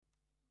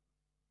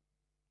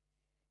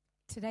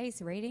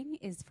Today's reading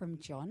is from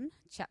John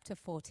chapter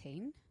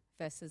 14,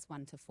 verses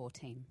 1 to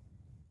 14.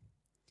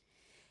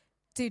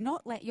 Do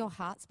not let your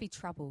hearts be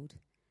troubled.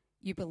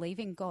 You believe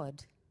in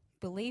God.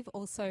 Believe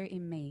also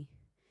in me.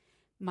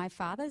 My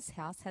Father's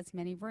house has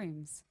many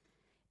rooms.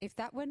 If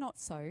that were not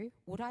so,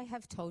 would I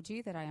have told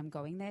you that I am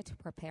going there to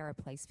prepare a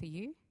place for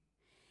you?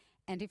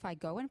 And if I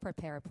go and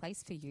prepare a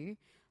place for you,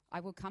 I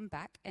will come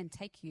back and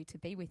take you to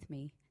be with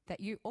me,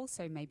 that you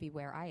also may be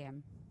where I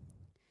am.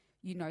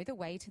 You know the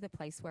way to the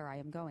place where I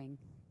am going.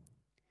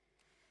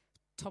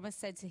 Thomas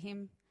said to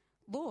him,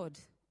 Lord,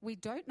 we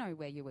don't know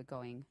where you are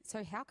going,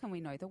 so how can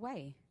we know the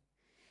way?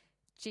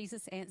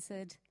 Jesus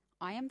answered,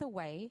 I am the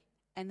way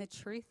and the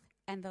truth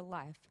and the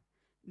life.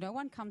 No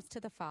one comes to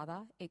the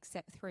Father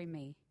except through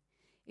me.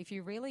 If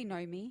you really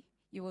know me,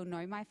 you will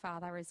know my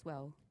Father as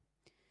well.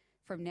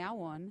 From now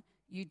on,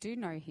 you do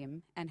know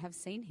him and have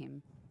seen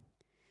him.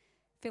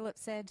 Philip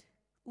said,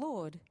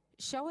 Lord,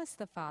 show us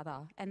the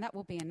Father, and that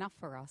will be enough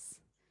for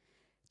us.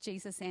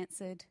 Jesus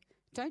answered,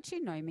 Don't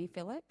you know me,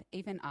 Philip,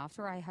 even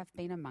after I have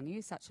been among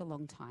you such a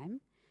long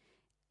time?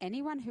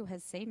 Anyone who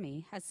has seen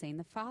me has seen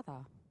the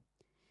Father.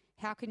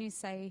 How can you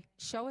say,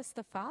 Show us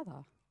the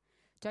Father?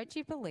 Don't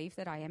you believe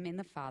that I am in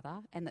the Father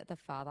and that the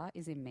Father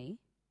is in me?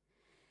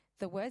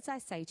 The words I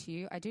say to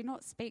you, I do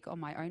not speak on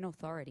my own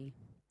authority.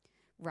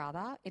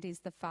 Rather, it is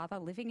the Father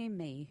living in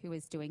me who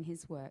is doing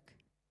his work.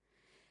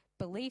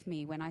 Believe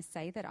me when I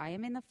say that I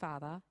am in the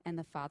Father and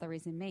the Father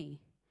is in me,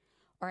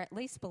 or at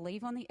least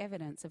believe on the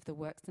evidence of the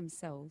works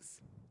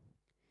themselves.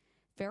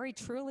 Very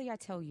truly I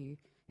tell you,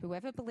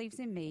 whoever believes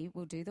in me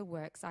will do the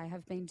works I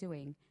have been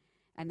doing,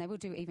 and they will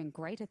do even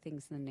greater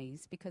things than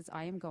these, because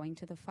I am going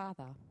to the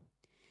Father.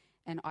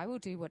 And I will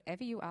do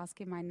whatever you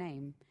ask in my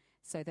name,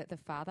 so that the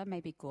Father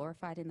may be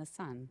glorified in the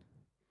Son.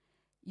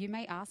 You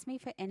may ask me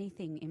for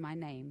anything in my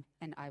name,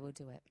 and I will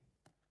do it.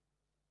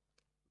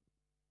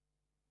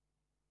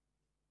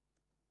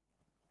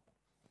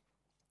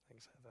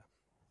 Thanks, Heather.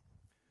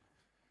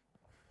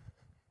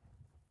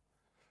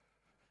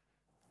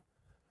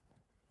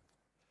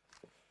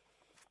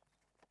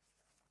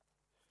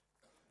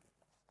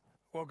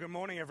 Well, good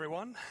morning,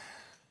 everyone.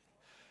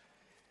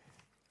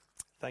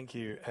 Thank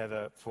you,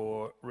 Heather,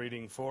 for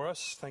reading for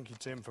us. Thank you,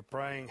 Tim, for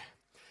praying,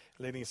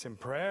 leading us in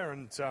prayer.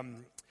 And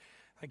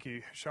thank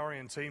you, Shari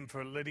and team,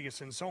 for leading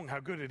us in song. How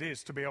good it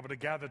is to be able to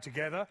gather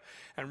together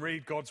and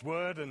read God's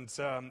word and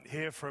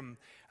hear from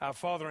our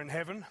Father in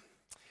heaven,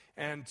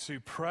 and to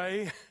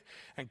pray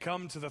and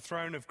come to the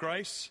throne of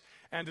grace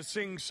and to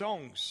sing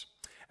songs.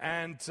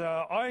 And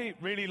I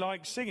really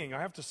like singing.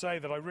 I have to say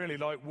that I really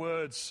like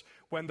words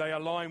when they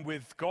align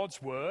with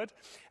God's word.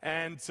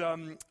 And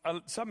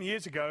some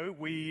years ago,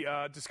 we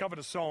discovered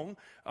a song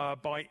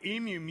by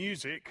Emu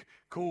Music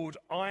called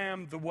I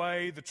Am the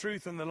Way, the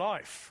Truth and the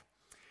Life.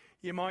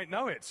 You might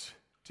know it.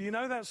 Do you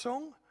know that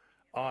song?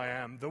 I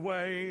am the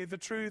way, the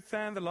truth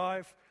and the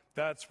life.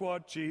 That's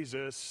what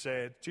Jesus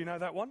said. Do you know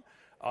that one?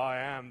 I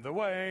am the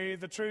way,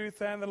 the truth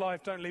and the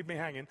life. Don't leave me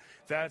hanging.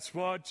 That's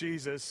what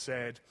Jesus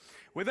said.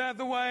 Without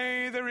the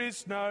way, there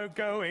is no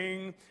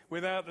going.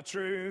 Without the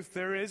truth,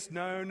 there is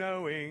no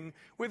knowing.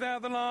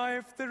 Without the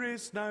life, there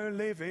is no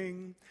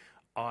living.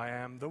 I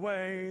am the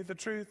way, the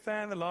truth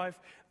and the life.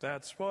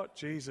 That's what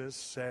Jesus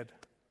said.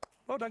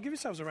 Well done. Give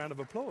yourselves a round of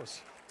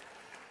applause.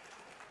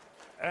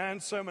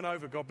 And sermon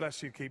over. God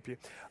bless you, keep you.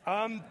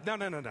 No.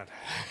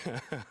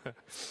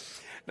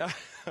 No.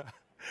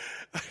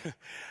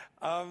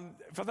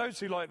 For those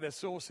who like their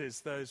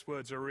sources, those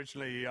words are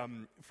originally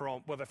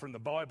they're from the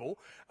Bible,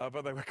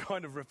 but they were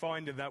kind of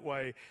refined in that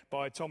way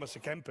by Thomas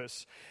à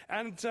Kempis.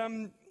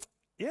 And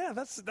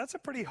that's a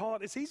pretty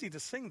hard, it's easy to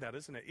sing that,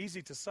 isn't it?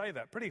 Easy to say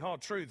that. Pretty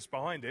hard truths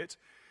behind it.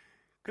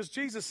 Because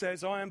Jesus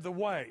says, I am the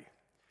way,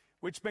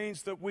 which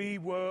means that we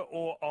were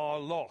or are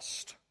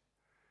lost.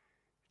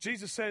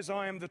 Jesus says,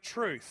 I am the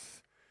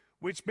truth,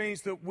 which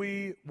means that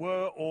we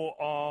were or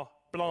are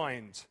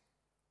blind,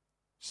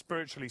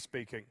 spiritually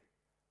speaking.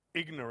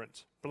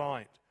 Ignorant,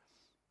 blind.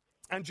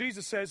 And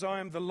Jesus says,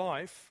 I am the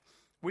life,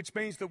 which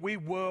means that we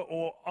were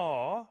or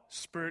are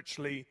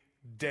spiritually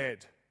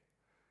dead.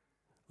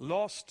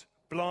 Lost,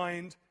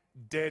 blind,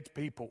 dead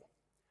people.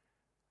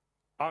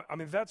 I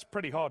mean, that's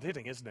pretty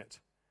hard-hitting, isn't it?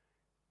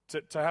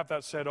 To have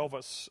that said of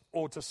us,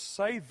 or to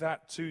say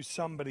that to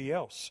somebody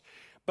else.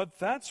 But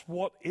that's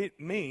what it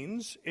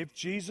means if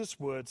Jesus'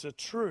 words are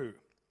true.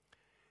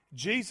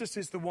 Jesus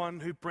is the one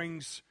who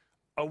brings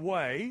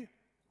away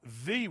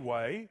the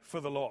way for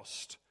the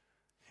lost.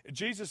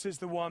 Jesus is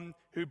the one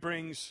who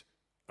brings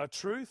a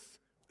truth,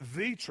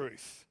 the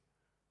truth,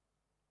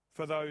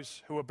 for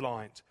those who are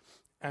blind.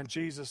 And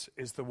Jesus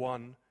is the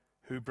one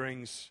who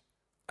brings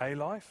a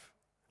life?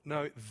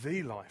 No,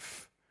 the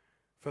life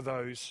for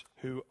those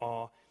who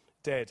are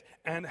dead.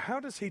 And how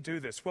does he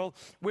do this? Well,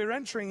 we're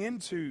entering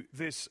into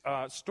this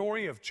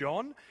story of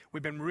John.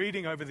 We've been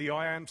reading over the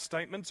I am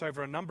statements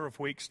over a number of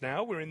weeks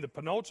now. We're in the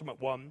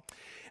penultimate one.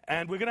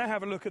 And we're going to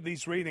have a look at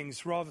these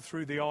readings rather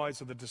through the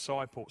eyes of the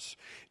disciples.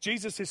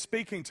 Jesus is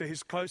speaking to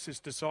his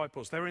closest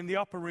disciples. They're in the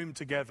upper room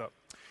together.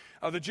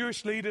 The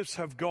Jewish leaders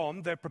have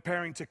gone. They're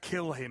preparing to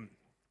kill him.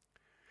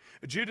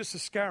 Judas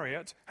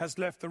Iscariot has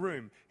left the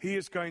room. He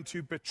is going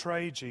to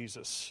betray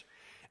Jesus.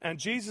 And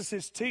Jesus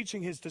is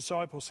teaching his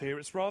disciples here.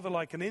 It's rather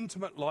like an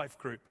intimate life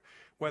group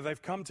where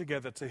they've come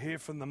together to hear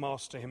from the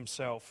Master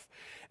himself.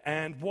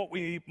 And what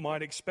we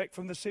might expect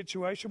from the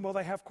situation, well,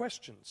 they have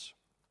questions.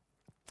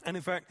 And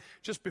in fact,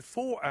 just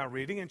before our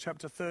reading in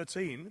chapter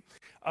 13,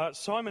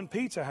 Simon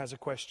Peter has a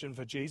question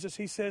for Jesus.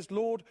 He says,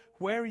 "Lord,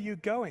 where are you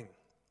going?"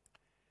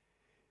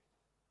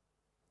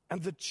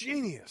 And the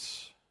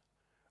genius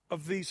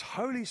of these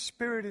Holy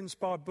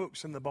Spirit-inspired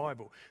books in the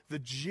Bible, the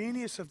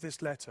genius of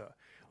this letter,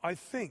 I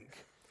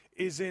think,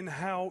 is in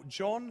how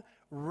John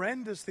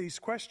renders these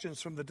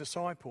questions from the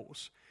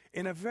disciples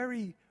in a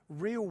very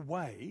real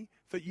way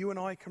that you and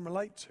I can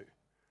relate to.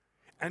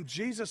 And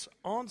Jesus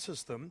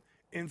answers them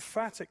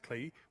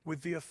emphatically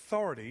with the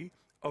authority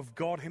of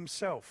God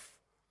himself.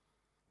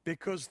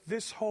 Because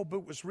this whole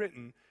book was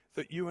written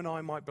that you and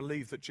I might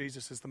believe that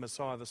Jesus is the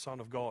Messiah, the Son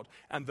of God,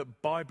 and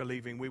that by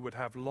believing we would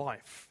have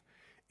life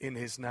in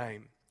his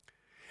name.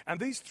 And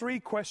these three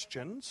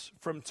questions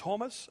from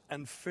Thomas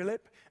and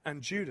Philip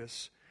and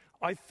Judas,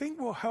 I think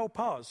will help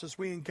us as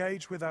we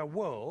engage with our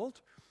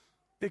world,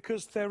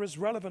 because they're as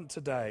relevant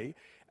today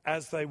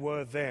as they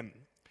were then.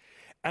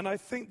 And I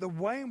think the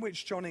way in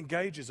which John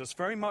engages us,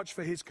 very much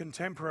for his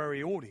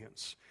contemporary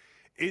audience,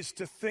 is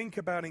to think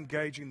about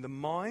engaging the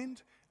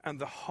mind and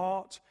the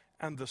heart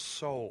and the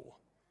soul.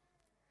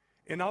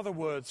 In other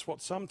words,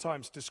 what's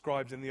sometimes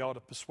described in the art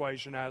of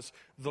persuasion as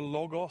the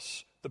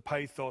logos, the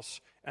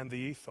pathos, and the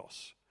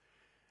ethos.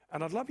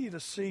 And I'd love you to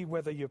see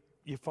whether you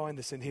find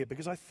this in here,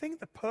 because I think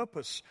the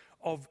purpose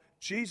of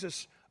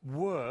Jesus'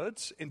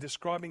 words in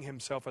describing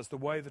himself as the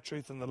way, the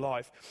truth, and the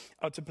life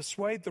are to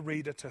persuade the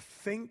reader to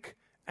think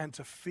and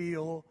to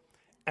feel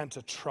and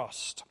to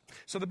trust.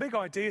 So the big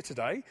idea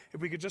today,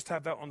 if we could just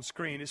have that on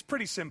screen, is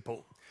pretty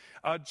simple.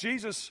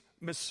 Jesus,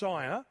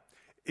 Messiah,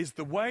 is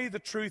the way, the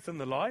truth, and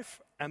the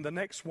life. And the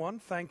next one,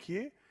 thank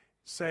you,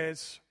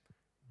 says,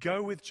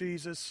 go with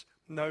Jesus,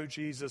 know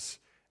Jesus,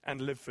 and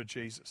live for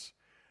Jesus.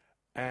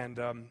 And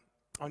I'm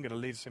going to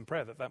lead us in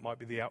prayer that might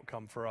be the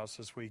outcome for us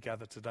as we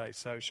gather today.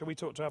 So shall we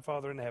talk to our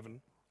Father in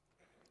heaven?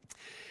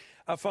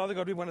 Our Father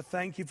God, we want to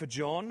thank you for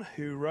John,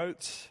 who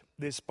wrote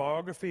this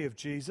biography of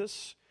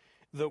Jesus,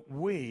 that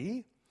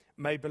we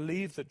may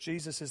believe that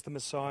Jesus is the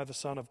Messiah, the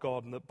Son of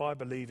God, and that by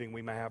believing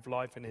we may have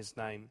life in his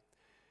name.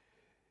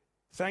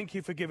 Thank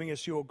you for giving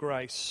us your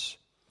grace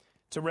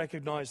to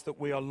recognize that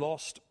we are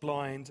lost,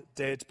 blind,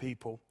 dead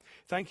people.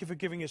 Thank you for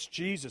giving us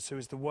Jesus, who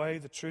is the way,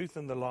 the truth,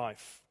 and the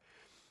life.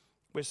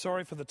 We're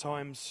sorry for the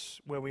times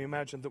where we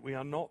imagine that we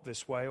are not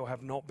this way or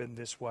have not been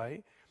this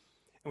way.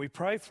 And we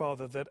pray,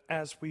 Father, that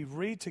as we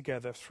read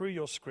together through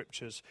your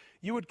scriptures,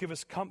 you would give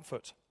us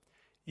comfort,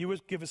 you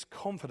would give us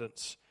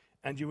confidence,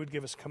 and you would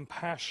give us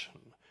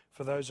compassion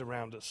for those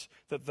around us,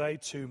 that they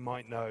too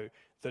might know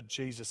that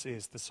Jesus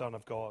is the Son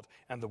of God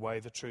and the way,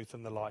 the truth,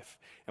 and the life.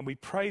 And we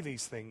pray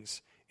these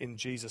things in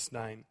Jesus'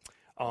 name.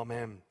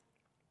 Amen.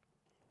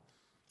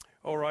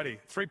 Alrighty,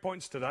 3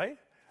 points today.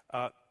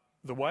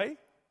 The way,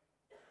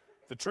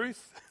 the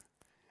truth,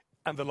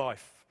 and the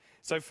life.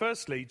 So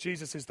firstly,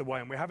 Jesus is the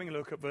way, and we're having a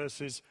look at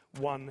verses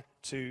 1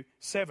 to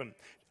 7.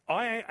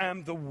 I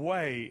am the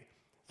way,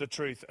 the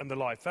truth, and the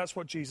life. That's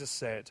what Jesus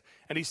said.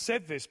 And he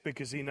said this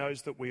because he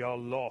knows that we are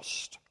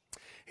lost.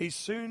 He's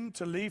soon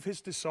to leave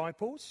his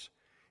disciples.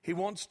 He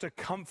wants to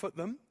comfort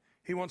them.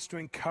 He wants to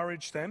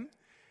encourage them.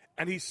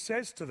 And he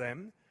says to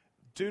them,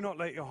 do not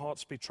let your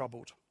hearts be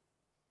troubled.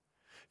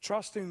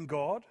 Trust in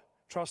God.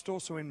 Trust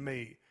also in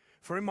me.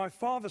 For in my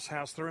Father's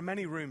house there are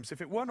many rooms.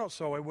 If it were not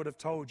so, I would have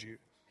told you.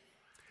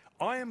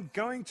 I am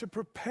going to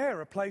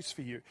prepare a place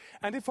for you.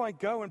 And if I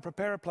go and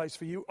prepare a place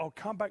for you, I'll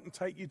come back and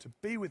take you to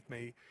be with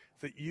me,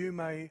 that you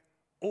may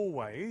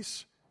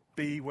always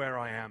be where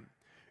I am.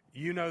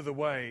 You know the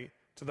way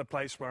to the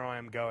place where I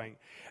am going.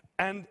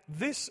 And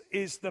this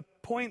is the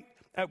point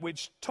at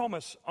which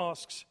Thomas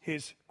asks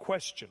his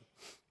question.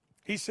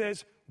 He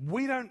says,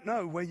 we don't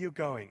know where you're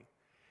going.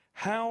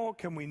 How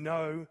can we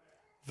know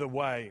the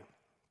way?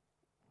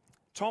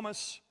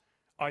 Thomas,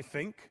 I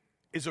think,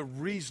 is a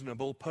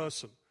reasonable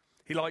person.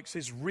 He likes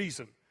his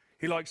reason.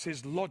 He likes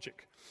his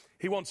logic.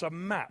 He wants a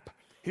map.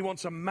 He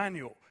wants a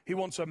manual. He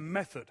wants a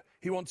method.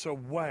 He wants a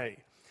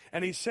way.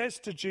 And he says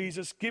to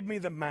Jesus, give me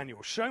the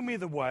manual. Show me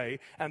the way,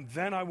 and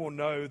then I will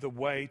know the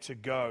way to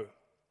go.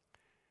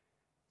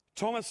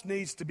 Thomas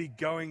needs to be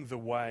going the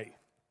way.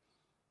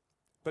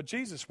 But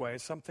Jesus' way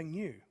is something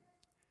new.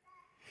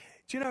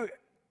 Do you know,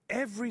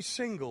 every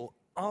single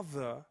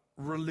other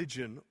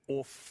religion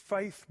or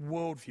faith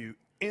worldview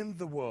in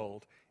the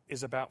world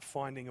is about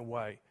finding a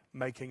way,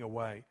 making a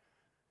way,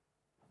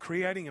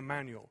 creating a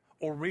manual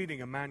or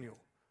reading a manual.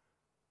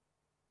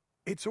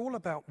 It's all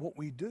about what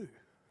we do.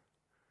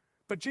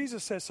 But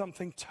Jesus says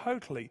something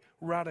totally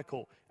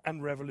radical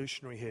and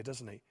revolutionary here,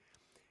 doesn't he?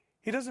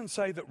 He doesn't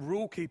say that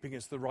rule keeping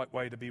is the right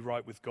way to be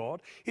right with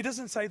God. He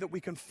doesn't say that we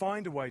can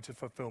find a way to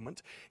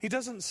fulfillment. He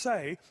doesn't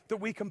say that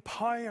we can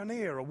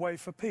pioneer a way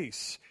for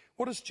peace.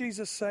 What does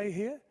Jesus say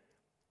here?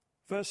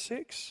 Verse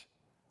 6,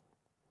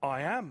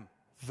 I am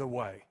the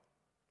way.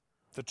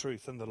 the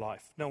truth, and the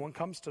life. No one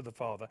comes to the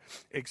Father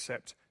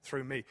except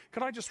through me.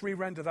 Can I just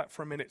re-render that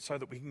for a minute so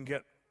that we can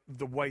get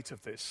the weight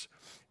of this?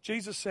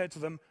 Jesus said to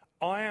them,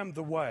 I am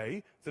the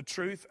way, the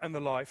truth, and the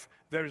life.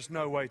 There is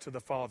no way to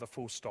the Father,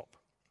 full stop.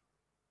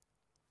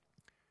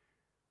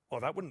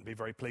 Well, that wouldn't be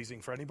very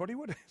pleasing for anybody,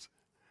 would it?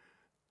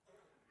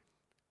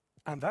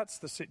 And that's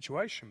the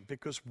situation,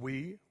 because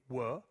we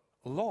were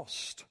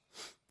lost.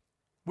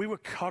 We were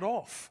cut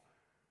off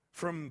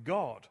from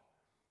God.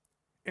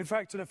 In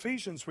fact, in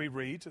Ephesians we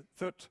read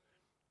that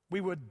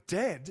we were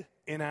dead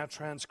in our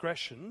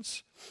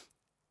transgressions,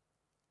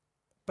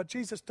 but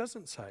Jesus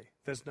doesn't say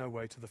there's no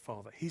way to the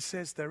Father. He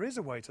says there is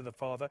a way to the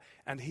Father,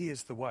 and he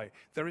is the way.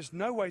 There is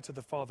no way to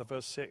the Father,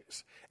 verse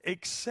 6,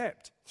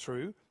 except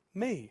through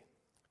me.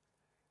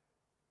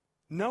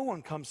 No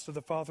one comes to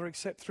the Father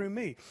except through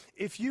me.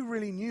 If you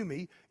really knew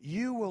me,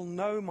 you will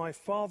know my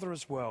Father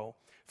as well.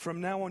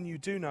 From now on you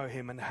do know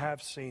him and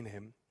have seen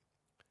him.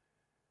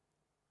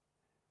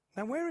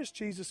 Now, where is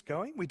Jesus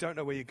going? We don't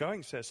know where you're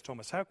going, says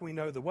Thomas. How can we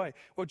know the way?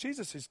 Well,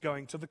 Jesus is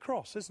going to the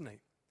cross, isn't he?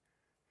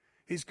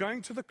 He's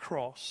going to the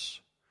cross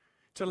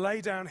to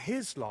lay down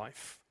his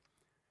life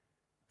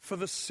for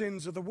the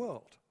sins of the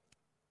world.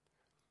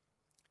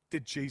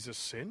 Did Jesus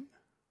sin?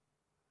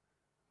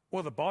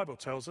 Well, the Bible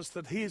tells us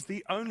that he is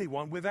the only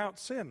one without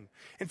sin.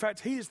 In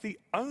fact, he is the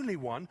only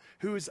one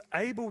who is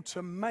able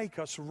to make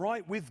us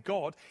right with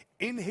God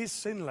in his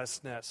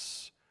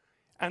sinlessness.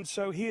 And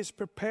so he is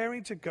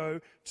preparing to go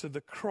to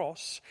the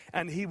cross,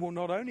 and he will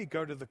not only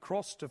go to the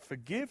cross to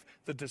forgive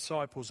the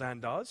disciples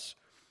and us,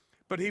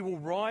 but he will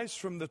rise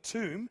from the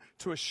tomb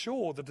to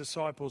assure the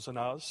disciples and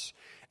us,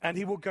 and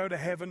he will go to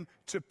heaven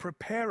to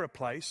prepare a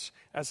place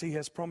as he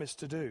has promised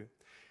to do.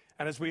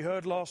 And as we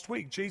heard last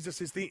week,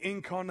 Jesus is the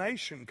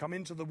incarnation come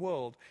into the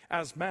world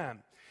as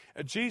man.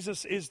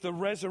 Jesus is the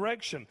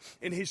resurrection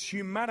in his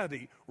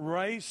humanity,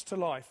 raised to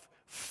life,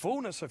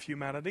 fullness of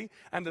humanity,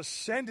 and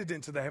ascended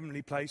into the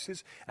heavenly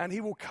places, and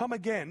he will come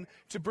again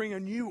to bring a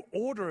new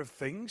order of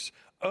things,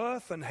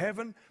 earth and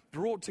heaven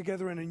brought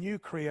together in a new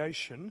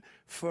creation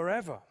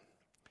forever.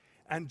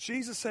 And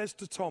Jesus says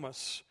to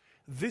Thomas,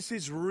 this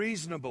is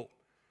reasonable.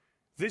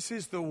 This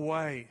is the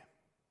way.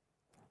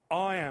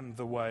 I am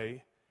the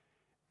way,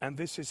 and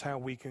this is how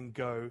we can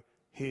go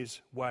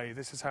his way.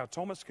 This is how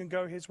Thomas can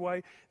go his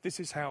way. This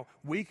is how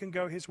we can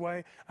go his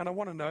way. And I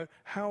want to know,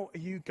 how are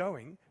you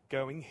going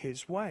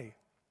his way?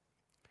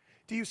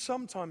 Do you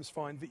sometimes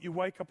find that you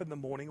wake up in the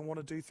morning and want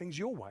to do things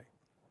your way?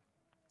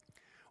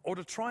 Or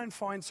to try and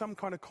find some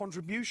kind of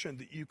contribution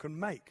that you can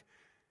make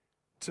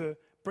to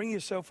bring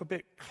yourself a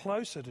bit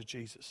closer to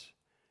Jesus?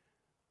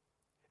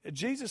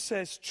 Jesus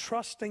says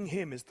trusting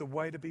him is the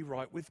way to be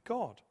right with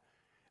God.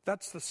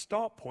 That's the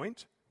start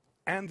point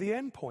and the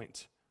end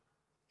point.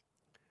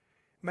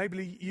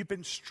 Maybe you've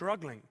been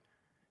struggling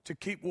to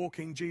keep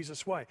walking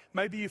Jesus' way.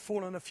 Maybe you've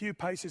fallen a few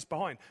paces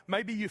behind.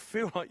 Maybe you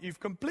feel like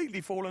you've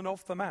completely fallen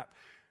off the map.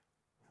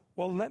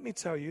 Well, let me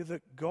tell you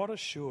that God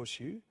assures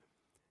you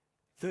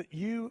that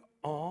you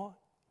are,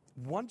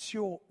 once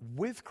you're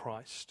with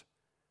Christ,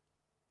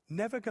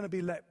 never going to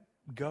be let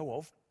go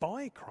of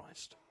by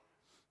Christ.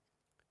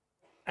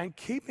 And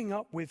keeping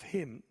up with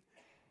him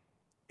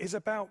is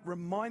about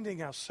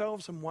reminding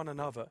ourselves and one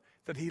another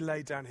that he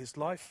laid down his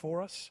life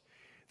for us,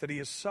 that he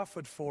has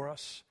suffered for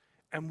us,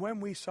 and when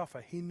we suffer,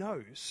 he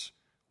knows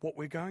what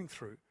we're going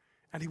through,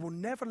 and he will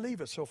never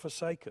leave us or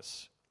forsake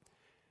us.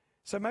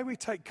 So may we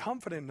take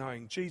comfort in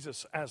knowing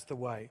Jesus as the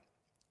way.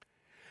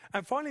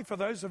 And finally, for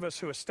those of us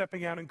who are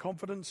stepping out in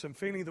confidence and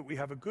feeling that we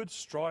have a good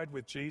stride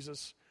with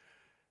Jesus,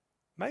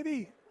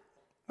 maybe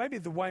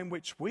the way in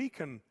which we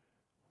can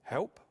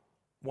help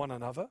one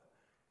another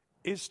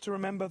is to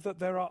remember that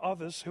there are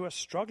others who are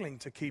struggling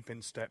to keep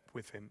in step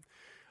with him.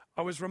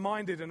 I was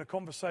reminded in a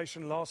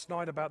conversation last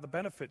night about the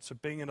benefits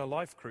of being in a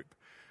life group.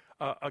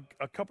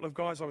 A couple of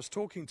guys I was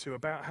talking to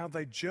about how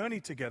they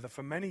journeyed together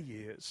for many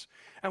years,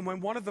 and when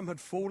one of them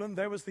had fallen,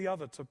 there was the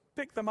other to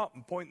pick them up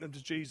and point them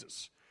to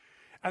Jesus.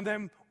 And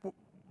then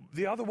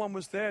the other one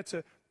was there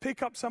to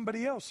pick up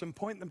somebody else and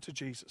point them to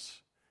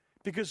Jesus,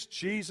 because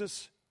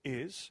Jesus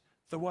is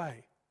the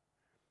way.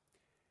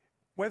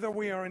 Whether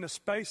we are in a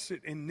space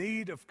in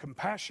need of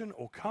compassion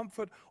or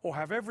comfort or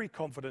have every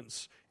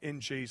confidence in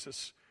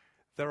Jesus,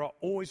 there are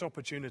always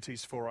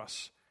opportunities for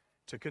us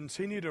to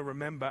continue to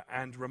remember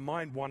and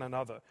remind one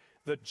another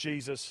that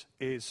Jesus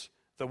is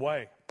the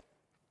way.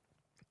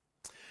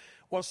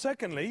 Well,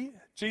 secondly,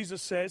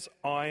 Jesus says,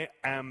 I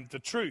am the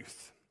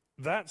truth.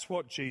 That's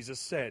what Jesus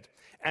said.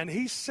 And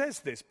he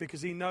says this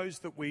because he knows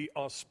that we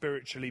are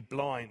spiritually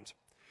blind.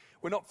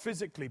 We're not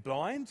physically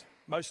blind,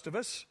 most of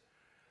us.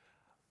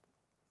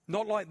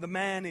 Not like the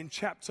man in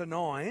chapter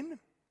 9,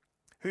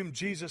 whom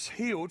Jesus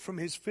healed from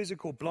his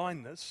physical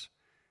blindness.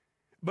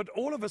 But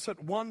all of us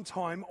at one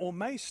time, or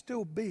may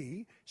still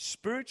be,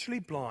 spiritually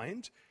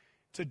blind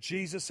to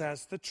Jesus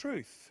as the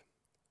truth,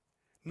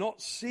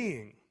 not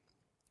seeing.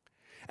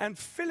 And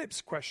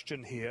Philip's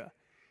question here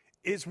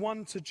is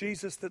one to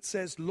Jesus that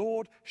says,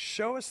 Lord,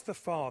 show us the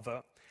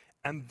Father,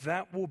 and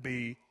that will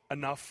be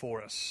enough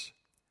for us.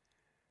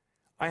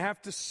 I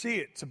have to see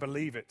it to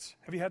believe it.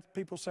 Have you had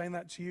people saying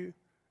that to you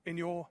in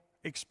your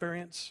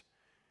experience?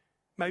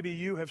 Maybe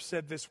you have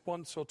said this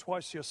once or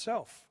twice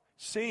yourself.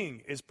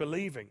 Seeing is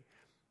believing.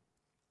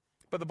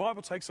 But the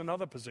Bible takes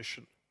another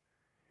position.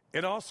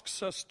 It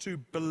asks us to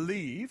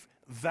believe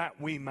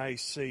that we may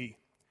see.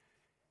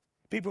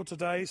 People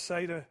today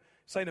say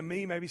to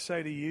me, maybe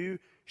say to you,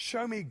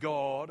 show me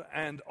God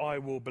and I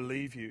will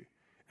believe you.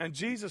 And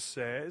Jesus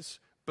says,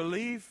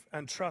 believe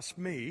and trust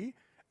me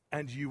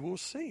and you will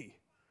see.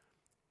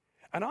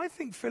 And I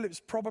think Philip's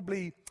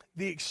probably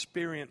the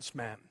experienced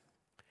man.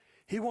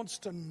 He wants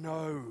to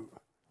know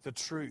the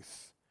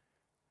truth,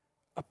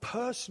 a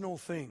personal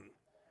thing,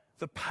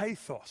 the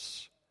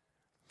pathos.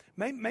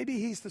 Maybe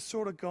he's the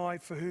sort of guy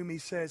for whom he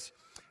says,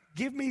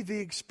 give me the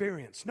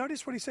experience.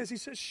 Notice what he says. He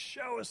says,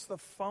 show us the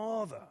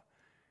Father,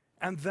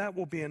 and that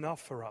will be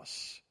enough for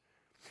us.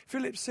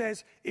 Philip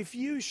says, if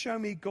you show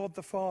me God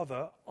the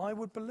Father, I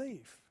would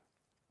believe.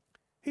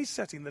 He's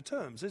setting the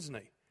terms, isn't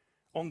he,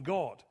 on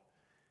God.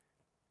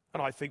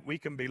 And I think we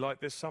can be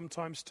like this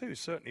sometimes too.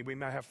 Certainly we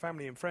may have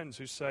family and friends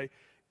who say,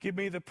 give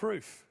me the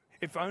proof.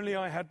 If only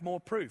I had more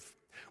proof.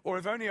 Or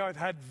if only I'd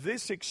had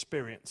this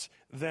experience,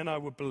 then I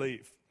would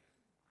believe.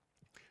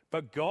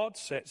 But God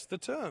sets the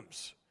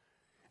terms.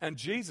 And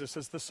Jesus,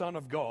 as the Son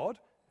of God,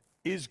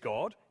 is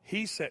God.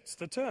 He sets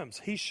the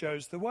terms. He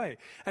shows the way.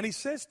 And he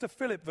says to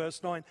Philip,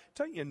 verse 9,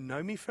 don't you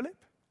know me, Philip?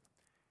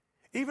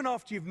 Even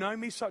after you've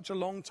known me such a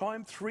long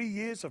time, 3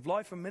 years of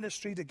life and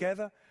ministry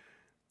together,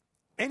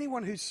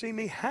 anyone who's seen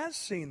me has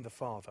seen the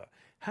Father.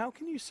 How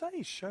can you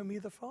say, show me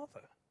the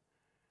Father?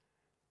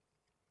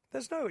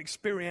 There's no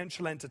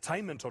experiential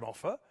entertainment on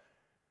offer.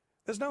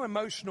 There's no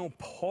emotional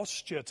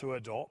posture to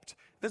adopt.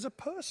 There's a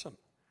person.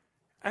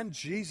 And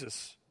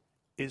Jesus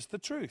is the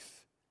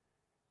truth.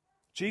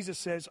 Jesus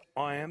says,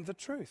 I am the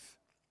truth.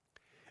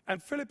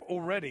 And Philip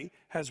already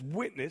has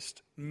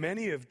witnessed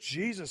many of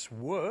Jesus'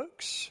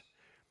 works,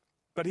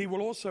 but he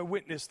will also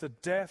witness the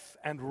death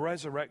and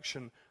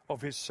resurrection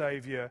of his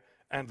Savior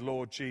and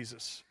Lord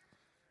Jesus.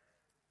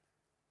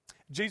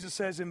 Jesus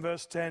says in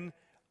verse 10,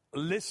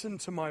 listen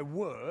to my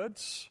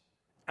words,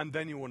 and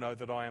then you will know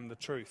that I am the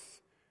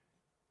truth.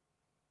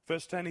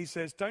 Verse 10, he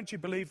says, don't you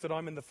believe that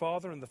I'm in the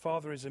Father and the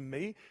Father is in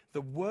me?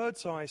 The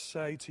words I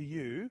say to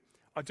you,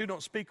 I do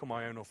not speak on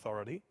my own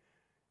authority.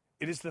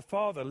 It is the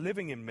Father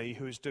living in me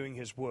who is doing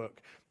his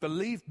work.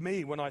 Believe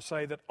me when I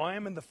say that I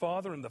am in the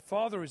Father and the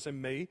Father is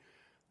in me,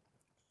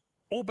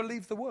 or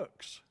believe the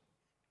works.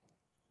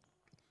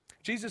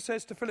 Jesus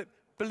says to Philip,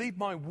 believe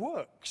my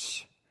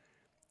works,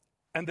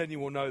 and then you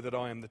will know that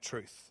I am the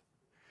truth.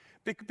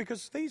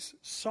 Because these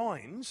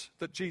signs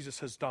that Jesus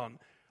has done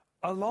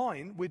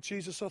align with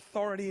Jesus'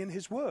 authority in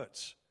his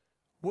words.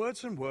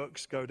 Words and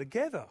works go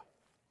together.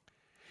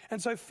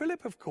 And so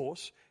Philip, of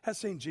course, has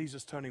seen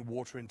Jesus turning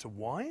water into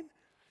wine.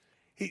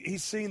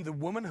 He's seen the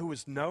woman who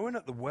was known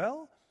at the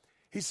well.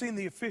 He's seen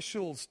the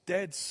official's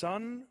dead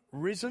son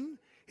risen.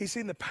 He's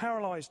seen the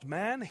paralyzed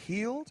man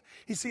healed.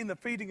 He's seen the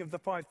feeding of the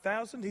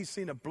 5,000. He's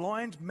seen a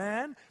blind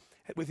man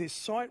with his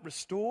sight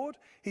restored.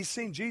 He's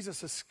seen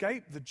Jesus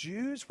escape the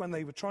Jews when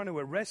they were trying to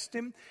arrest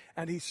him.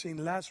 And he's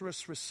seen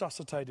Lazarus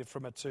resuscitated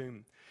from a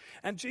tomb.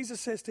 And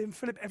Jesus says to him,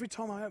 Philip, every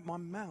time I open my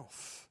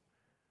mouth,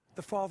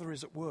 the Father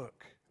is at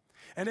work.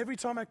 And every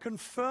time I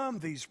confirm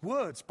these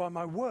words by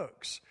my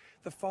works,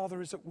 the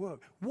Father is at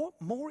work. What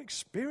more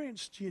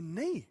experience do you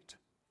need?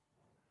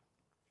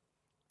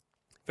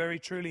 Very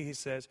truly, he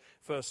says,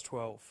 verse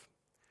 12,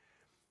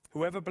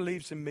 whoever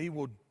believes in me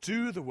will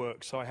do the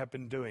works I have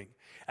been doing,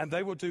 and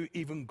they will do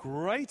even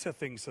greater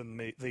things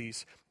than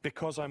these,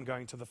 because I'm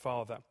going to the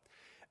Father.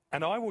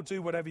 And I will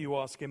do whatever you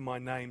ask in my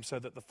name, so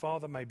that the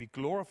Father may be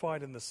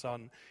glorified in the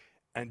Son.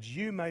 And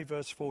you may,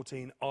 verse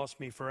 14, ask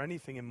me for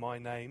anything in my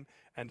name,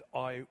 and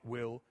I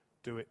will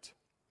do it.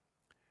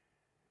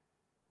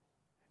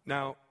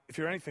 Now, if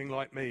you're anything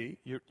like me,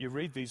 you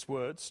read these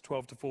words,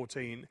 12 to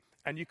 14,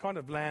 and you kind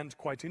of land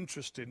quite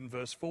interested in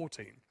verse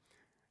 14.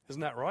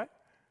 Isn't that right?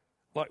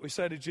 Like we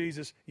say to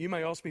Jesus, you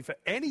may ask me for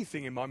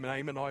anything in my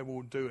name, and I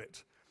will do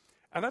it.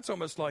 And that's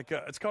almost like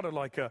it's kind of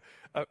like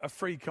a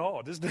free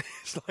card, isn't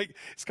it?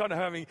 It's kind of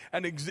having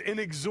an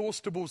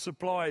inexhaustible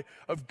supply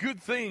of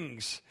good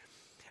things.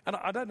 And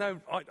I don't know,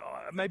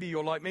 maybe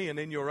you're like me, and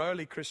in your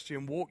early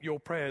Christian walk, your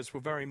prayers were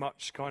very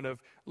much kind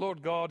of,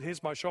 Lord God,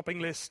 here's my shopping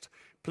list,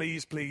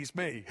 please, please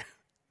me.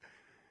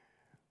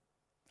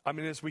 I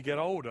mean, as we get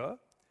older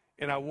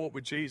in our walk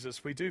with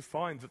Jesus, we do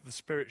find that the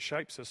Spirit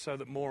shapes us so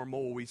that more and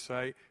more we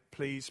say,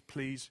 please,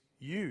 please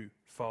you,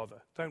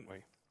 Father, don't we?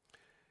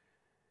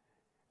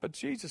 But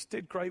Jesus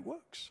did great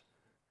works.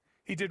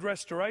 He did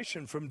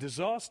restoration from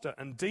disaster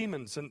and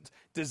demons and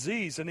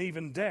disease and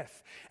even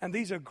death. And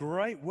these are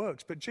great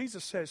works. But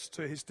Jesus says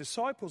to his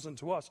disciples and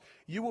to us,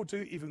 you will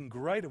do even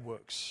greater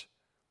works,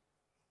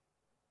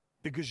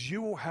 because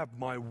you will have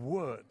my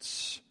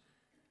words,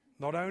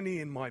 not only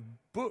in my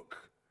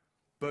book,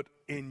 but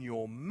in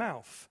your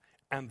mouth,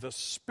 and the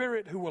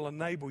Spirit who will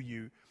enable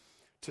you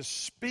to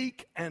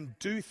speak and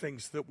do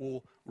things that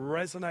will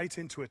resonate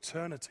into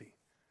eternity.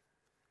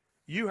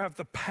 You have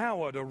the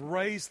power to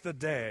raise the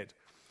dead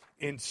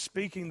in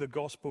speaking the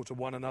gospel to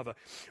one another.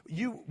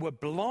 You were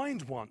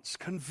blind once,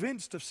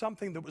 convinced of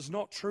something that was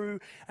not true,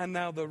 and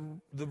now the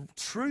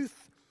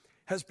truth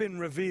has been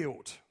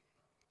revealed.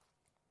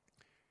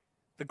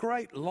 The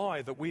great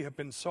lie that we have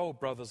been sold,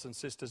 brothers and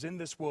sisters, in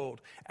this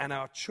world, and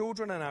our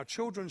children and our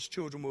children's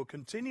children will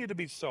continue to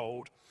be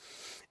sold,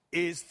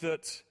 is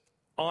that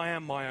I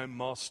am my own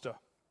master.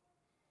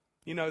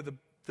 You know, the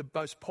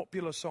most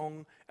popular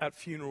song at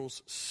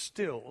funerals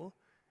still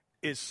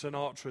is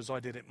Sinatra's I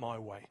Did It My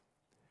Way.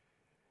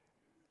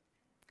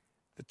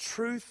 The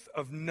truth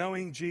of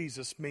knowing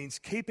Jesus means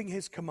keeping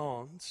his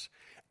commands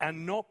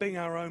and not being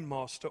our own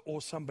master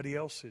or somebody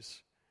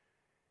else's.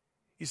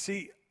 You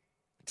see,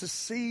 to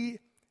see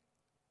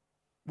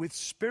with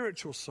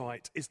spiritual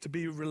sight is to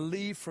be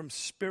relieved from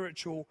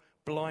spiritual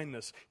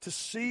blindness. To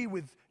see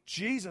with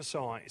Jesus'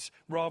 eyes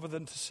rather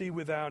than to see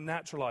with our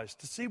natural eyes.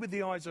 To see with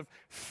the eyes of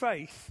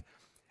faith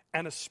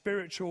and a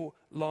spiritual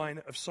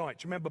line of sight.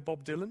 Do you remember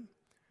Bob Dylan?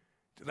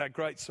 That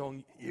great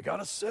song, You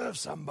Gotta Serve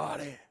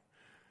Somebody.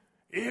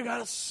 You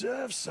gotta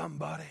serve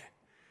somebody.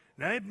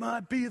 Now it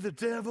might be the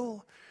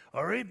devil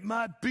or it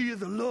might be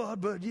the Lord,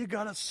 but you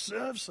gotta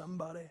serve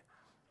somebody.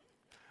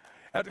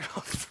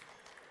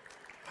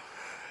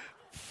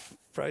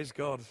 Praise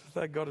God.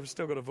 Thank God I've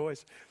still got a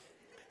voice.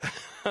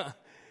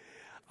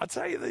 I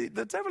tell you,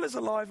 the devil is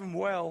alive and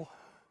well.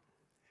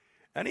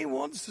 And he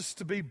wants us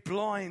to be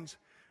blind.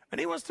 And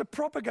he wants to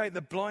propagate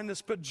the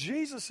blindness. But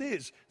Jesus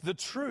is the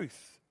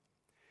truth.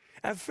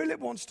 And Philip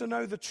wants to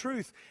know the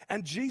truth.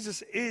 And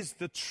Jesus is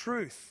the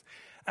truth.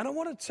 And I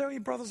want to tell you,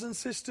 brothers and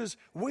sisters,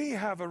 we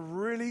have a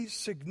really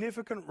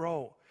significant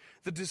role.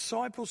 The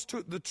disciples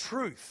took the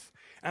truth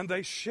and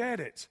they shared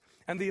it.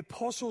 And the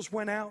apostles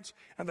went out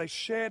and they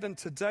shared. And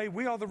today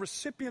we are the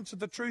recipients of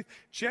the truth,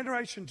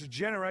 generation to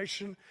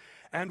generation.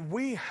 And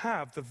we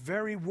have the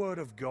very word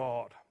of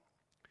God.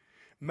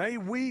 May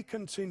we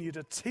continue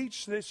to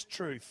teach this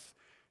truth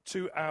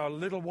to our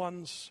little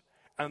ones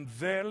and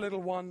their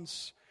little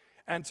ones,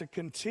 and to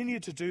continue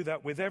to do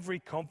that with every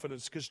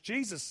confidence, because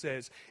Jesus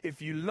says,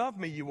 if you love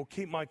me, you will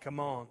keep my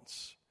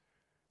commands.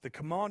 The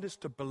command is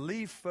to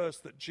believe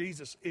first that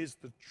Jesus is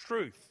the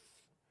truth.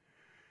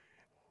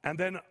 And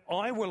then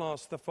I will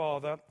ask the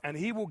Father, and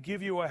he will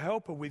give you a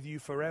helper with you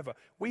forever.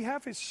 We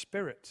have his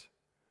Spirit.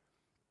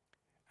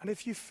 And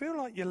if you feel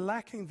like you're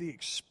lacking the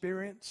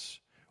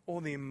experience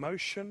or the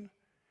emotion,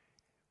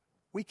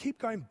 we keep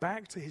going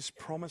back to his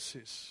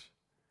promises.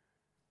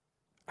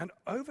 And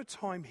over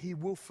time, he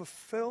will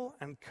fulfill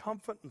and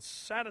comfort and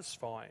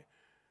satisfy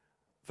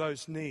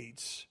those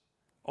needs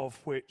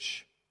of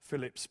which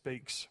Philip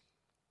speaks.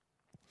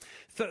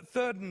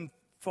 Third and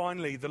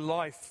finally, the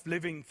life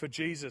living for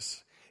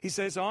Jesus. He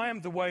says, I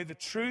am the way, the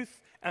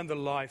truth, and the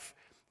life.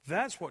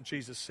 That's what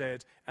Jesus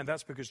said, and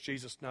that's because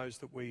Jesus knows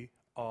that we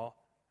are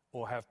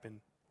or have been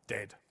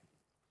dead.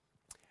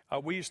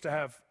 We used to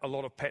have a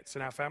lot of pets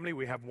in our family.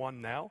 We have one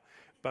now,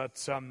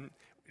 but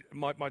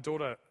my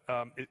daughter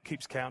it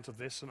keeps count of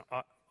this, and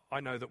I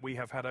know that we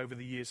have had over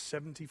the years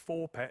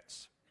 74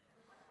 pets.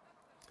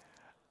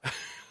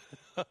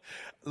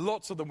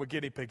 Lots of them were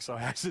guinea pigs, I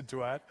hasten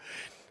to add.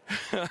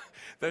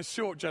 They're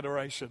short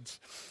generations.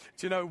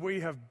 Do you know,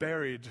 we have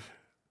buried...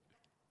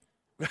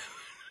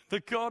 The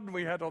garden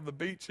we had on the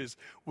beaches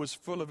was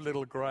full of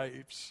little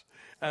graves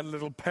and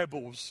little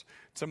pebbles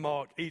to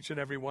mark each and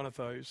every one of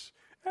those.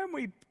 And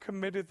we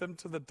committed them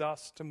to the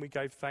dust and we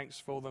gave thanks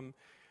for them.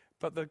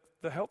 But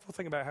the helpful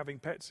thing about having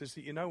pets is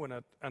that you know when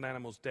an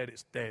animal's dead,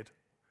 it's dead.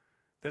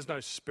 There's no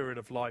spirit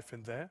of life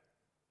in there.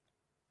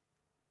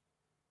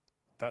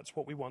 That's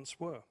what we once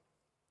were.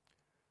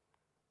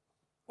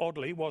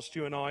 Oddly, whilst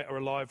you and I are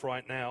alive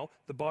right now,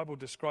 the Bible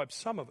describes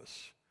some of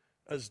us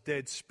as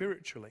dead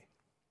spiritually.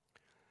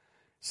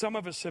 Some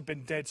of us have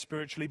been dead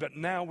spiritually, but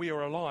now we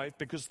are alive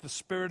because the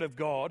Spirit of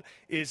God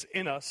is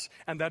in us,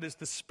 and that is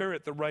the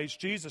Spirit that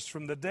raised Jesus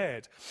from the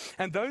dead.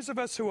 And those of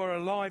us who are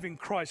alive in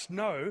Christ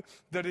know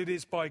that it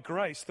is by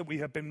grace that we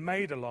have been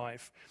made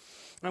alive.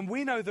 And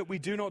we know that we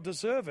do not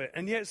deserve it.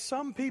 And yet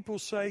some people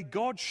say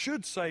God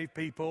should save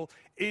people.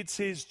 It's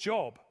his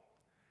job.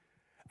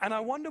 And I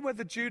wonder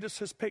whether Judas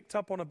has picked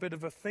up on a bit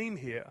of a theme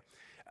here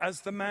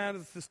as the man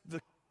of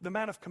the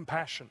man of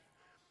compassion,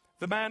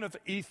 the man of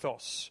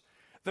ethos,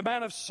 the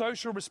man of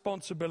social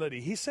responsibility.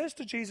 He says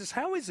to Jesus,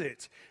 how is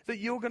it that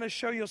you're going to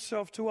show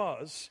yourself to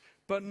us,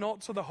 but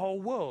not to the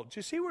whole world? Do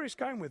you see where he's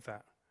going with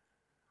that?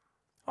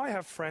 I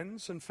have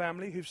friends and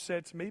family who've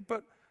said to me,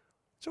 but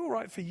it's all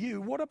right for you.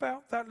 What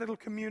about that little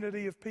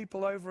community of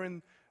people over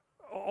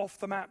off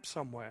the map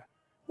somewhere?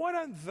 Why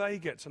don't they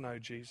get to know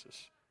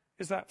Jesus?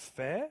 Is that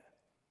fair?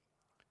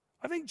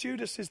 I think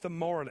Judas is the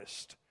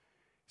moralist.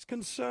 He's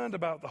concerned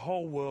about the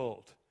whole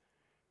world.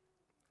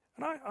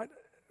 And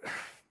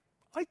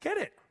I get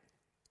it.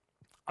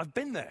 I've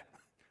been there,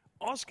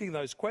 asking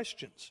those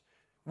questions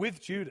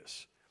with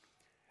Judas.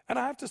 And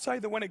I have to say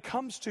that when it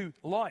comes to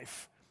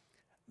life,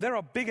 there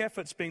are big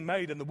efforts being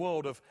made in the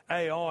world of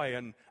AI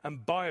and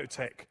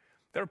biotech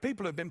There are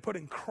people who have been put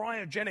in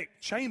cryogenic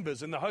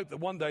chambers in the hope that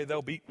one day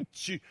they'll be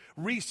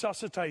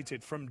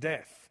resuscitated from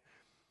death.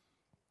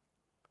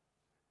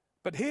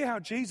 But hear how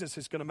Jesus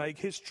is going to make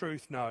his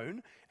truth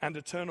known and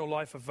eternal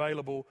life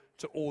available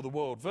to all the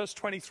world. Verse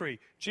 23,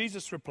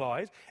 Jesus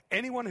replied,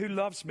 "Anyone who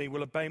loves me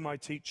will obey my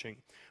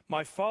teaching.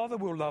 My Father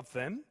will love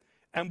them,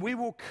 and we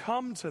will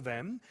come to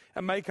them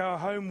and make our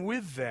home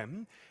with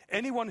them.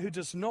 Anyone who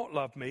does not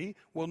love me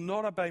will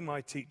not obey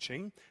my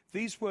teaching.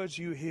 These words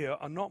you hear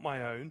are not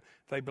my own.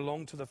 They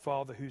belong to the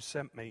Father who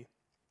sent me."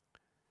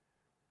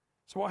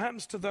 So what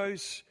happens to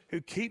those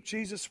who keep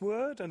Jesus'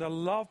 word and are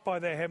loved by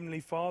their heavenly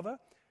Father?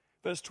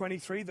 Verse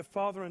 23, the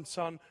Father and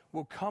Son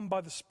will come by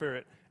the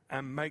Spirit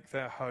and make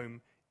their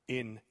home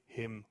in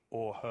him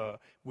or her.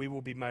 We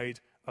will be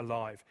made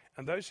alive.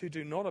 And those who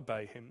do not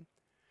obey him,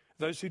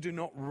 those who do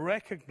not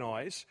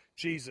recognize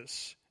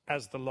Jesus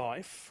as the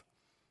life,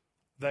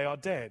 they are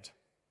dead.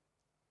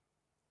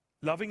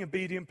 Loving,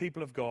 obedient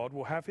people of God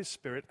will have his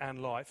Spirit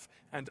and life,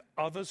 and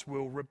others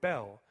will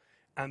rebel.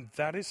 And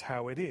that is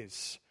how it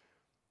is.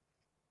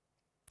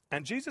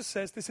 And Jesus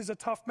says this is a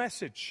tough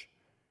message,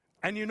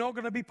 and you're not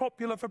going to be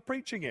popular for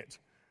preaching it.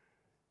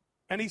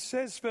 And he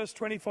says, verse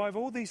 25,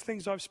 "All these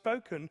things I've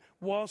spoken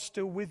while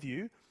still with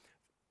you.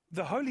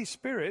 The Holy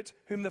Spirit,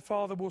 whom the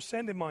Father will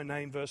send in my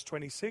name," verse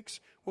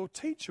 26, "will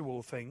teach you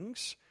all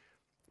things.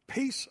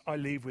 Peace I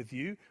leave with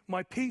you,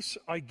 my peace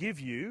I give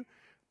you,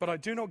 but I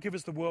do not give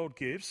as the world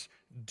gives.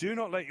 Do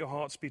not let your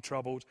hearts be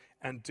troubled,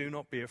 and do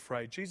not be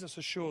afraid." Jesus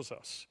assures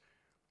us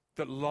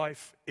that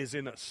life is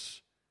in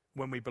us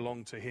when we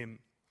belong to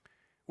him.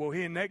 We'll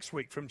hear next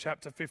week from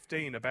chapter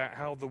 15 about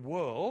how the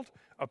world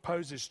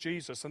opposes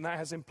Jesus, and that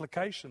has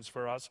implications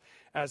for us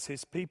as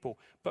his people.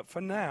 But for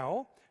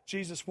now,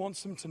 Jesus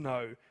wants them to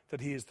know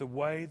that he is the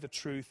way, the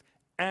truth,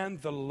 and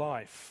the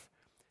life,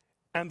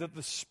 and that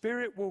the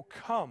Spirit will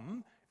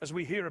come, as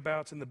we hear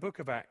about in the book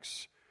of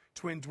Acts,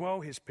 to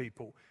indwell his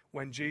people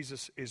when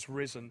Jesus is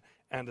risen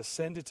and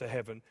ascended to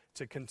heaven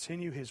to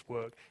continue his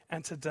work.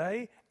 And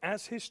today,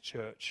 as his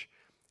church,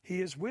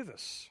 he is with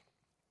us.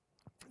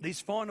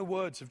 These final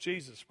words of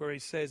Jesus, where he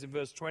says in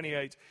verse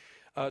 28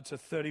 to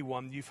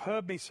 31, "You've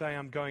heard me say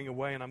I'm going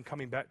away and I'm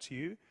coming back to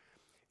you.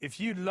 If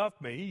you loved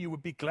me, you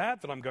would be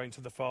glad that I'm going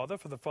to the Father,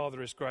 for the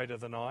Father is greater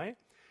than I.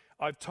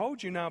 I've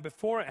told you now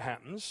before it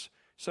happens,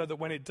 so that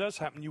when it does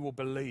happen, you will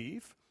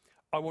believe.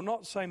 I will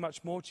not say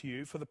much more to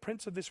you, for the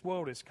prince of this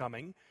world is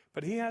coming,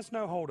 but he has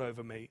no hold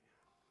over me.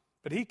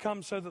 But he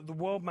comes so that the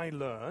world may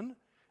learn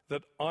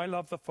that I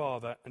love the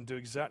Father and do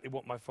exactly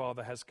what my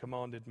Father has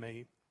commanded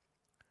me."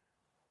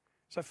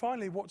 So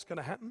finally, what's going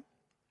to happen?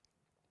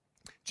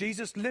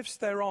 Jesus lifts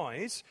their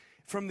eyes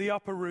from the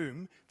upper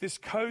room, this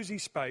cozy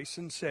space,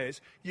 and says,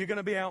 "You're going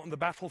to be out on the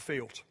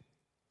battlefield."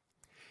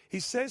 He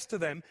says to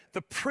them,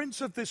 the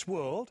prince of this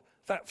world,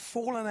 that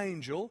fallen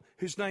angel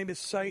whose name is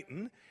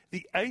Satan,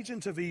 the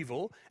agent of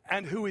evil,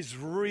 and who is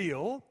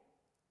real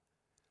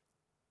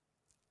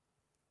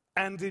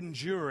and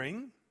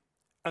enduring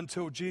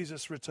until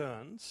Jesus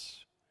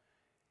returns,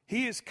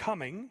 he is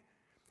coming,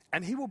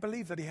 and he will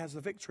believe that he has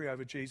the victory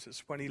over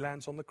Jesus when he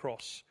lands on the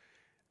cross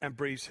and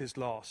breathes his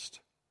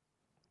last.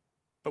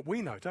 But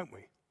we know, don't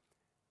we,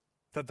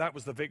 that that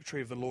was the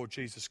victory of the Lord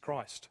Jesus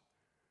Christ.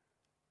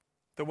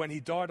 That when he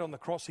died on the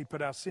cross, he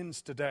put our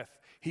sins to death.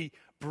 He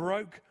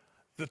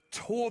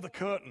tore the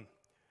curtain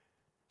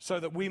so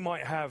that we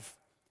might have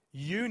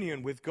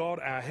union with God,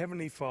 our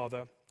Heavenly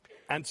Father,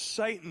 and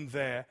Satan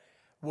there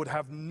would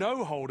have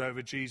no hold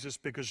over Jesus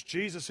because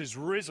Jesus is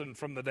risen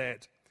from the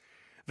dead.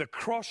 The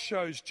cross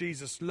shows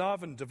Jesus'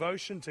 love and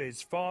devotion to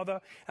his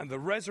Father, and the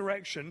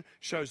resurrection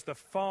shows the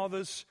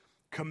Father's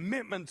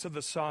commitment to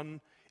the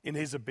Son in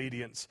his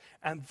obedience.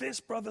 And this,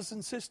 brothers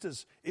and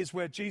sisters, is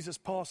where Jesus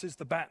passes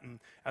the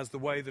baton as the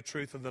way, the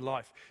truth, and the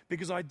life.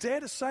 Because I dare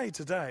to say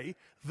today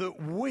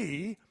that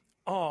we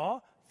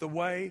are the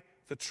way,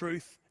 the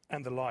truth,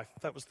 and the life.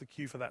 That was the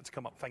cue for that to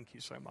come up. Thank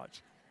you so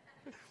much.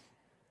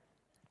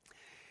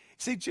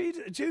 See,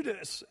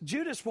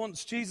 Judas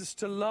wants Jesus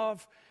to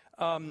love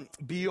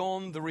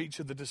beyond the reach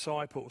of the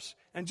disciples.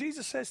 And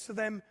Jesus says to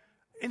them,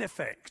 in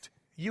effect,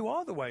 you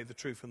are the way, the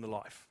truth, and the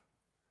life.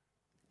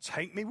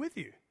 Take me with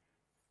you.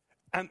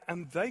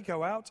 And they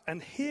go out,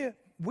 and here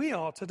we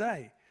are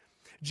today.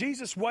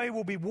 Jesus' way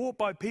will be walked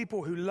by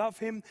people who love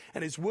him,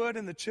 and his word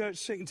in the church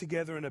sitting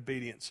together in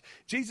obedience.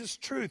 Jesus'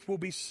 truth will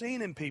be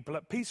seen in people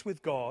at peace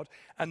with God,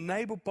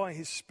 enabled by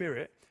his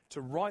Spirit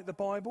to write the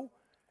Bible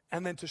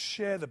and then to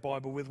share the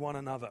Bible with one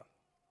another.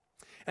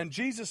 And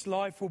Jesus'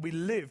 life will be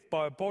lived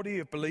by a body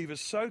of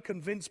believers so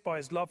convinced by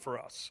his love for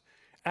us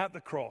at the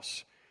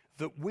cross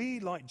that we,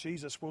 like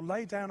Jesus, will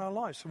lay down our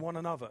lives for one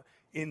another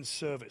in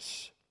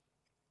service.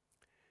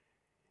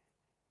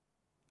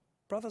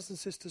 Brothers and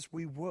sisters,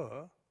 we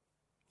were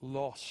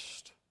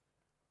lost.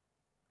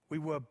 We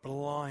were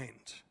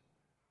blind,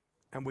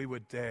 and we were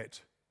dead.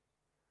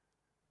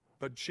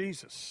 But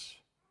Jesus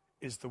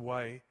is the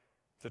way,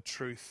 the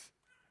truth,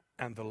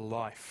 and the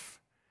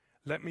life.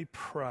 Let me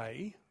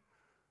pray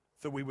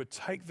that we would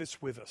take this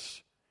with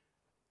us,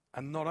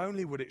 and not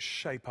only would it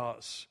shape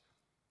us,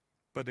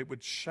 but it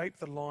would shape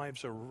the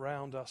lives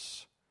around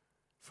us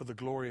for the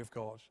glory of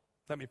God.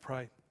 Let me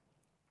pray.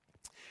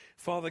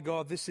 Father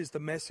God, this is the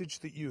message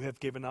that you have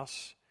given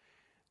us,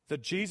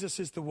 that Jesus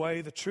is the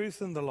way, the truth,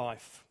 and the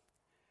life.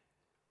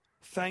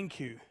 Thank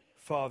you,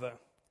 Father,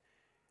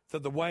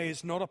 that the way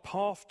is not a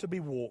path to be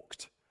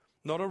walked,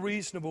 not a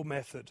reasonable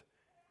method,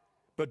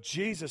 but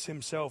Jesus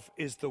himself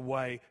is the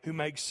way who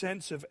makes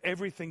sense of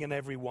everything and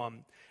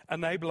everyone.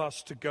 Enable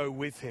us to go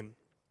with him.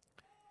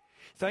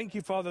 Thank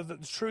you, Father,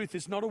 that the truth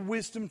is not a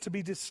wisdom to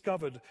be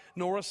discovered,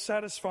 nor a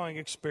satisfying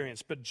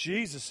experience, but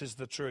Jesus is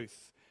the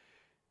truth.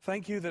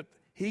 Thank you that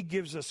he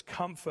gives us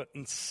comfort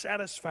and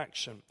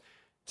satisfaction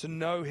to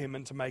know him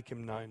and to make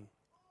him known.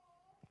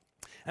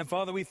 And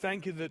Father, we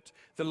thank you that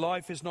the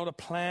life is not a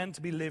plan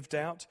to be lived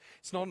out.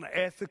 It's not an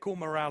ethical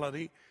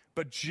morality,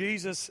 but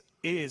Jesus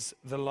is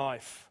the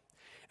life.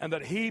 And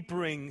that he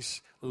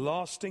brings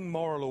lasting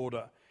moral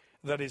order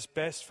that is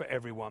best for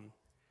everyone.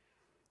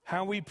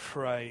 How we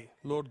pray,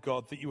 Lord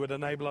God, that you would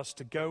enable us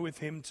to go with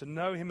him, to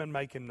know him and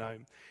make him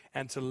known,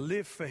 and to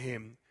live for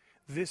him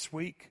this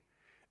week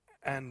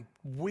and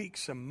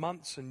weeks and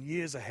months and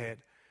years ahead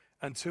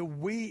until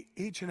we,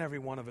 each and every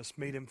one of us,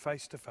 meet him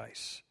face to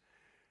face,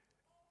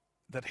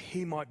 that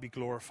he might be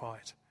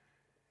glorified.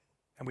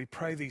 And we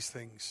pray these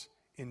things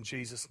in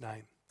Jesus'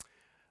 name.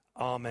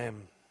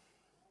 Amen.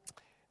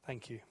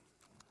 Thank you.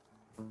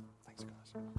 Thanks, guys.